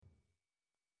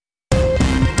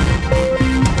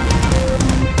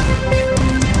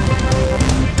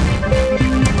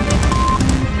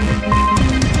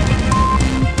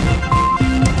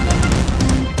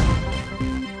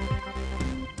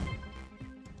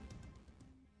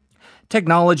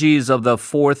Technologies of the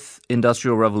fourth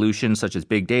industrial revolution, such as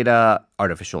big data,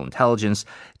 artificial intelligence,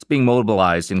 it's being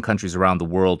mobilized in countries around the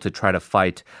world to try to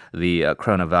fight the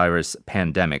coronavirus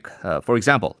pandemic. For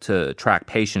example, to track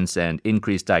patients and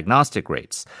increase diagnostic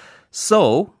rates.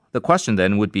 So the question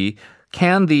then would be,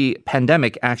 can the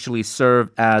pandemic actually serve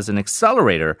as an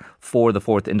accelerator for the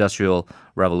fourth industrial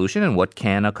revolution? And what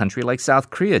can a country like South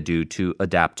Korea do to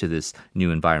adapt to this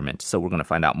new environment? So we're going to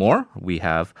find out more. We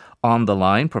have on the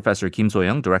line Professor Kim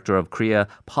So-young, Director of Korea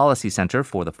Policy Center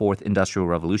for the Fourth Industrial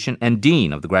Revolution and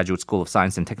Dean of the Graduate School of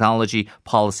Science and Technology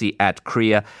Policy at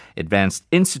Korea Advanced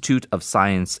Institute of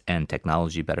Science and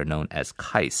Technology, better known as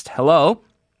KAIST. Hello.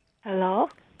 Hello.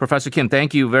 Professor Kim,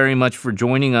 thank you very much for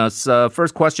joining us.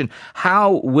 First question,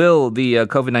 how will the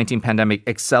COVID-19 pandemic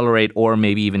accelerate or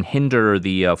maybe even hinder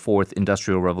the fourth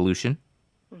industrial revolution?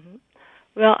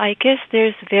 Well, I guess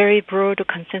there's very broad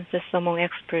consensus among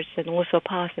experts and also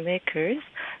policymakers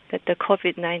that the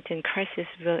COVID-19 crisis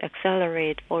will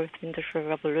accelerate fourth industrial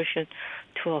revolution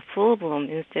to a full bloom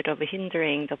instead of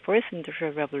hindering the fourth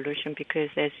industrial revolution, because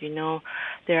as you know,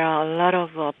 there are a lot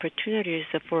of opportunities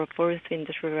for fourth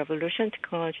industrial revolution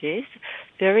technologies,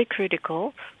 very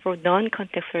critical for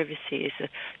non-contact services.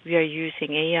 We are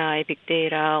using AI, big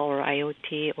data, or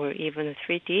IoT, or even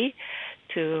 3D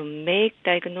to make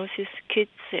diagnosis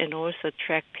kits and also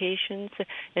track patients,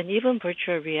 and even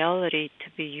virtual reality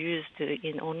to be used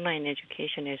in online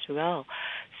education as well.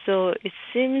 So it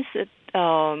seems that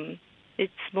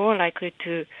it's more likely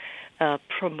to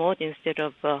promote instead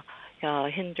of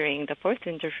hindering the fourth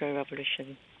industrial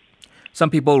revolution. Some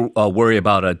people worry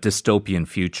about a dystopian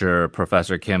future,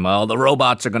 Professor Kim. Oh, the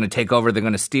robots are going to take over. They're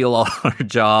going to steal all our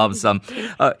jobs.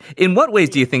 In what ways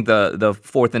do you think the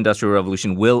fourth industrial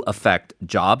revolution will affect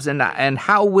jobs? And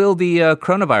how will the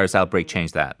coronavirus outbreak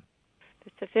change that?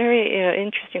 It's a very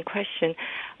interesting question.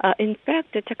 In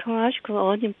fact, the technological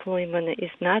unemployment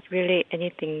is not really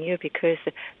anything new, because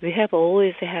we have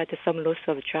always had some loss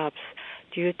of jobs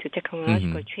due to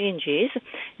technological changes.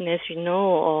 And as you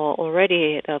know,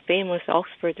 already the famous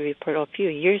Oxford report a few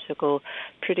years ago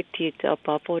predicted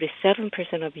about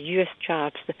 47% of U.S.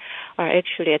 jobs are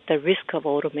actually at the risk of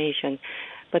automation.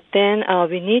 But then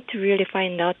we need to really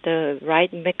find out the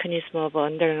right mechanism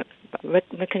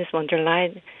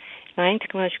underlying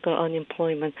technological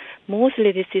unemployment.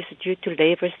 Mostly this is due to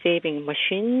labor-saving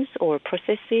machines or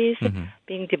processes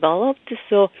being developed.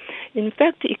 So, in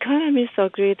fact, economists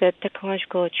agree that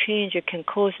technological change can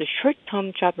cause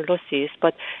short-term job losses,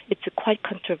 but it's quite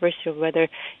controversial whether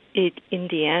it, in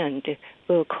the end,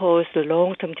 will cause a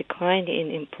long-term decline in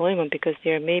employment, because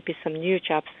there may be some new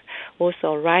jobs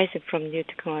also arising from new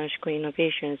technological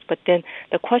innovations. But then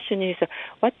the question is,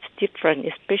 what's different,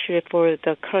 especially for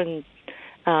the current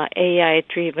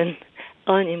AI-driven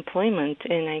unemployment?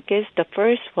 And I guess the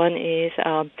first one is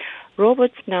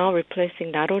robots now replacing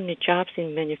not only jobs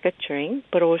in manufacturing,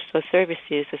 but also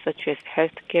services such as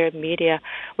healthcare, media,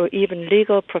 or even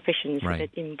legal professions that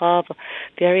involve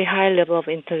very high level of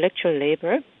intellectual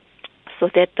labor. So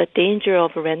that the danger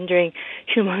of rendering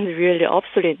humans really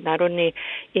obsolete, not only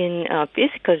in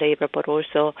physical labor, but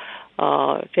also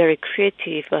very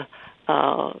creative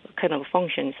kind of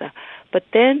functions. But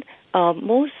then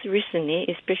most recently,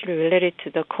 especially related to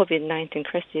the COVID-19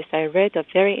 crisis, I read a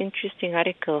very interesting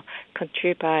article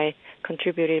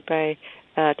contributed by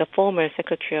the former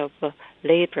Secretary of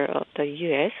Labor of the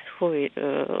U.S., who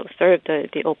served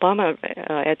the Obama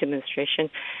administration,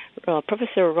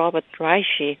 Professor Robert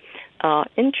Reich,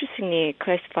 interestingly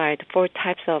classified 4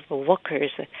 types of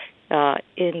workers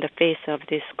in the face of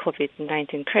this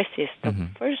COVID-19 crisis. The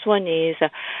first one is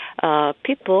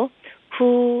people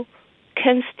who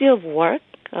can still work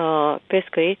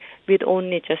basically with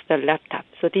only just a laptop.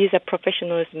 So these are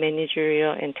professionals,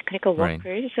 managerial, and technical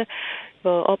workers.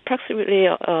 Approximately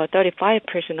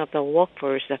 35% of the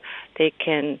workforce, they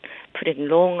can put in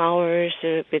long hours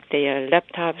with their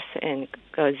laptops and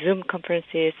Zoom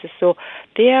conferences. So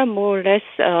they are more or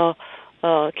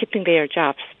less keeping their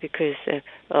jobs, because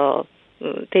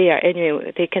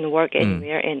they can work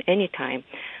anywhere and anytime.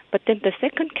 But then the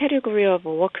second category of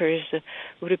workers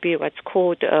would be what's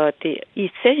called the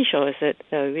essentials,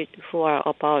 who are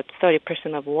about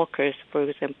 30% of workers, for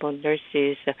example,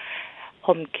 nurses,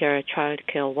 home care, child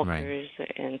care workers,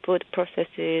 and food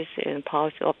processes, and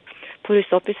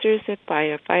police officers, and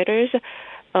firefighters.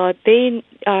 They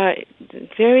are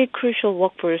very crucial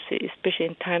workforce, especially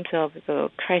in times of the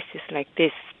crisis like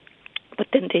this. But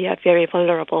then they are very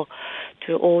vulnerable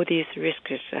to all these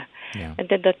risks. Yeah. And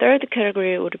then the third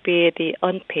category would be the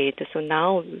unpaid. So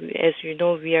now, as you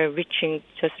know, we are reaching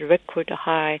just record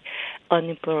high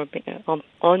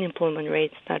unemployment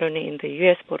rates, not only in the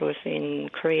U.S. but also in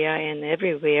Korea and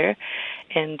everywhere.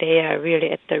 And they are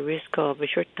really at the risk of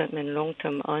short-term and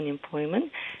long-term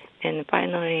unemployment. And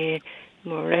finally,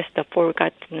 more or less the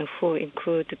forgotten who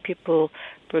include people,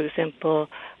 for example,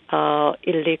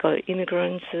 illegal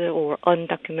immigrants or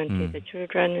undocumented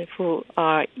children who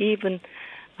even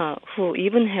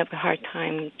have a hard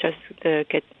time just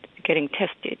getting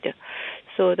tested.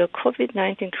 So the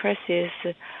COVID-19 crisis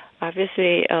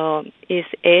obviously is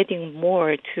adding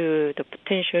more to the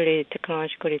potentially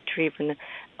technologically driven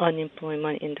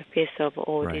unemployment in the face of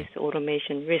all these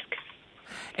automation risks.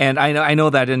 And I know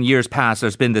that in years past,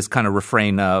 there's been this kind of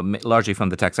refrain, largely from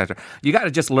the tech sector. You got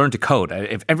to just learn to code.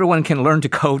 If everyone can learn to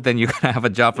code, then you're going to have a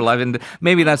job for life. And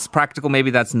maybe that's practical.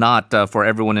 Maybe that's not for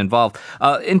everyone involved.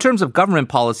 In terms of government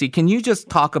policy, can you just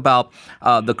talk about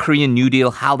the Korean New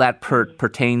Deal, how that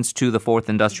pertains to the fourth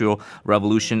industrial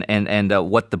revolution, and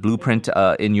what the blueprint,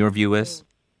 in your view, is?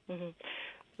 Mm-hmm.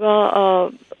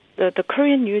 Well, the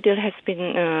Korean New Deal has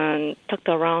been talked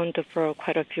around for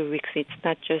quite a few weeks. It's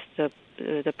not just the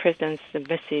president's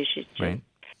message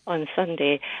on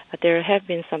Sunday. There have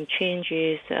been some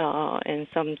changes and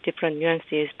some different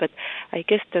nuances, but I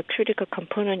guess the critical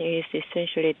component is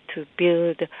essentially to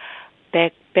build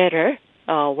back better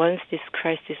once this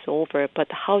crisis is over.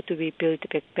 But how do we build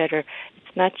back better?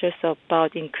 It's not just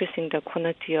about increasing the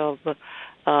quantity of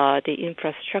the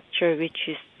infrastructure, which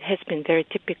has been very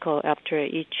typical after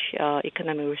each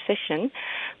economic recession.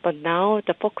 But now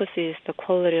the focus is the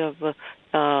quality of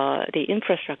the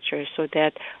infrastructure so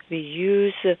that we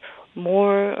use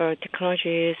more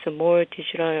technologies, more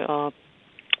digital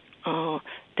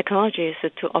technologies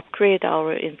to upgrade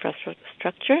our infrastructure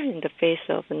in the face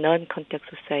of non-contact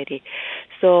society.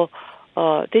 So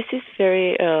this is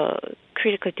very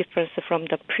critical difference from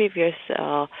the previous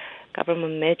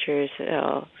government measures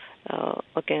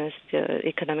against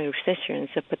economic recessions.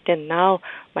 But then now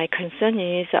my concern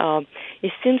is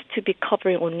it seems to be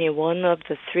covering only one of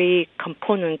the three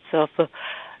components of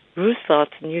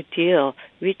Roosevelt's New Deal,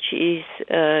 which is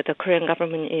the Korean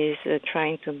government is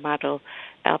trying to model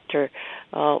after.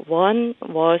 One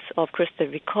was, of course, the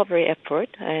recovery effort,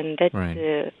 and that's,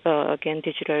 again,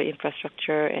 digital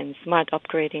infrastructure and smart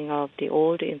upgrading of the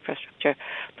old infrastructure.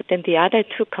 But then the other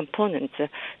two components,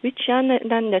 which are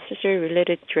not necessarily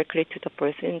related directly to the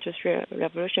fourth industrial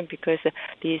revolution, because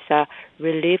these are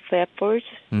relief efforts,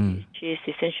 which is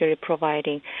essentially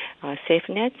providing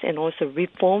safety nets and also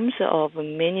reforms of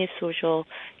many social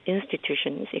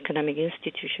institutions, economic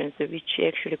institutions, which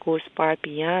actually goes far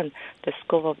beyond the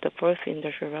scope of the fourth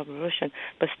industrial revolution.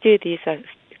 But still, these are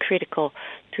critical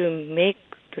to make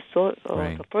the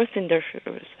fourth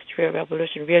industrial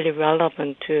revolution really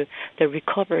relevant to the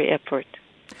recovery effort.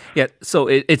 Yeah, so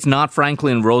it's not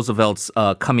Franklin Roosevelt's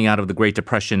coming out of the Great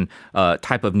Depression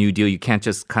type of New Deal. You can't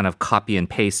just kind of copy and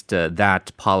paste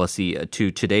that policy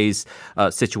to today's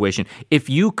situation. If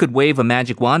you could wave a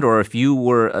magic wand, or if you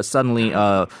were suddenly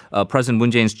President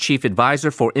Moon Jae-in's chief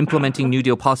advisor for implementing New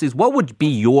Deal policies, what would be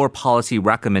your policy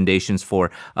recommendations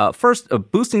for, first,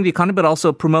 boosting the economy, but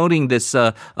also promoting this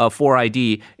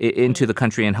 4ID into the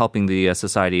country and helping the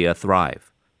society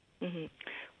thrive? Mm-hmm.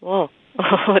 Well,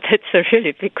 that's a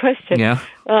really big question. Yeah.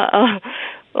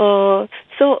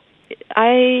 So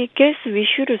I guess we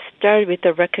should start with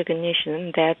the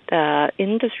recognition that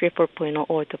Industry 4.0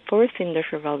 or the fourth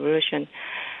industrial revolution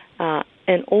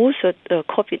and also the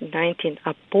COVID-19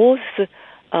 are both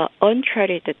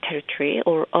uncharted territory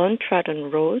or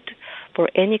untrodden road for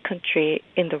any country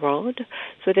in the world,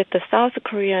 so that the South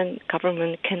Korean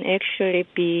government can actually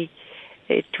be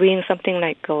doing something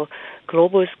like a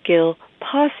global scale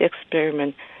policy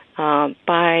experiment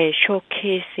by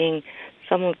showcasing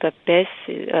some of the best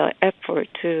effort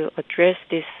to address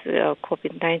this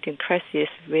COVID-19 crisis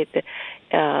with the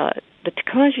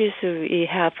technologies we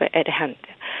have at hand.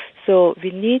 So we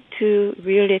need to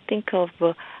really think of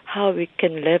how we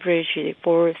can leverage the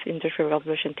fourth industrial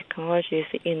revolution technologies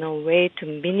in a way to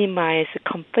minimize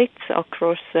conflicts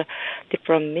across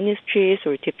different ministries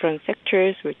or different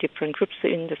sectors or different groups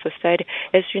in the society.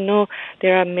 As you know,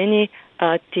 there are many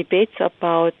debates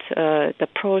about the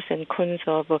pros and cons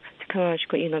of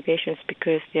technological innovations,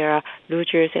 because there are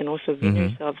losers and also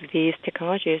winners of these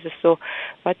technologies. So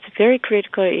what's very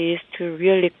critical is to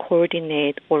really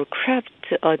coordinate or craft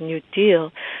a new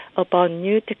deal about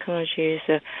new technologies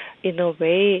in a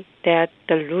way that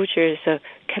the losers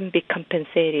can be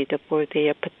compensated for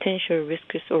their potential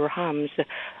risks or harms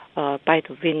by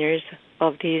the winners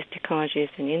of these technologies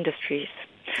and industries.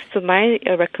 So my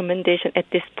recommendation at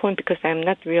this point, because I'm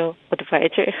not real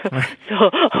advisor,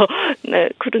 so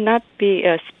could not be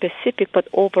specific, but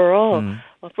overall,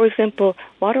 for example,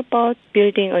 what about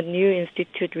building a new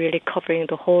institute really covering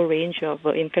the whole range of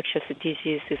infectious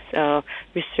diseases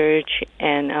research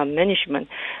and management?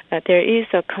 There is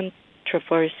a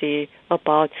controversy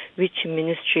about which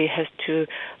ministry has to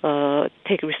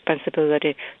take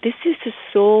responsibility. This is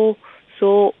so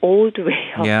old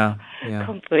way of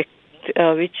conflict,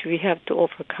 which we have to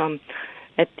overcome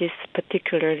at this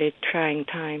particularly trying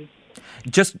time.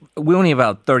 We only have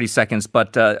about 30 seconds,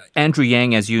 but Andrew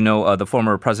Yang, as you know, the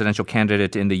former presidential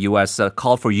candidate in the U.S.,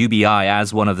 called for UBI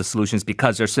as one of the solutions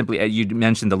because there's simply, you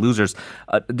mentioned the losers,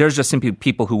 there's just simply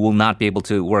people who will not be able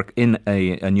to work in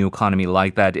a new economy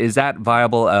like that. Is that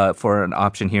viable for an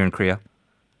option here in Korea?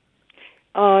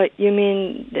 You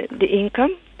mean the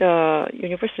income, the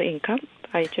universal income?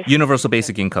 Universal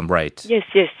basic income, right. Yes.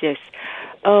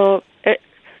 So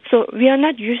we are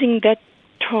not using that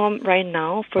term right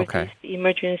now for this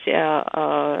emergency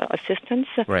assistance.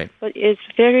 Right. But it's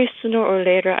very sooner or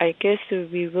later, I guess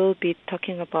we will be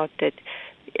talking about that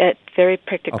at very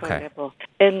practical level.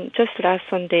 And just last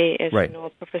Sunday, as you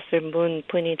know, Professor Moon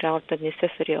pointed out the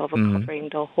necessity of covering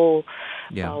the whole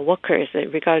workers,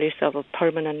 regardless of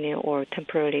permanently or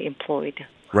temporarily employed.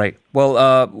 Right.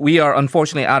 Well, we are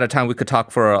unfortunately out of time. We could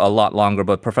talk for a lot longer,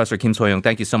 but Professor Kim So-young,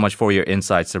 thank you so much for your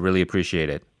insights. I really appreciate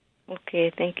it.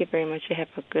 Okay, thank you very much. You have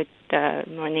a good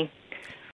morning.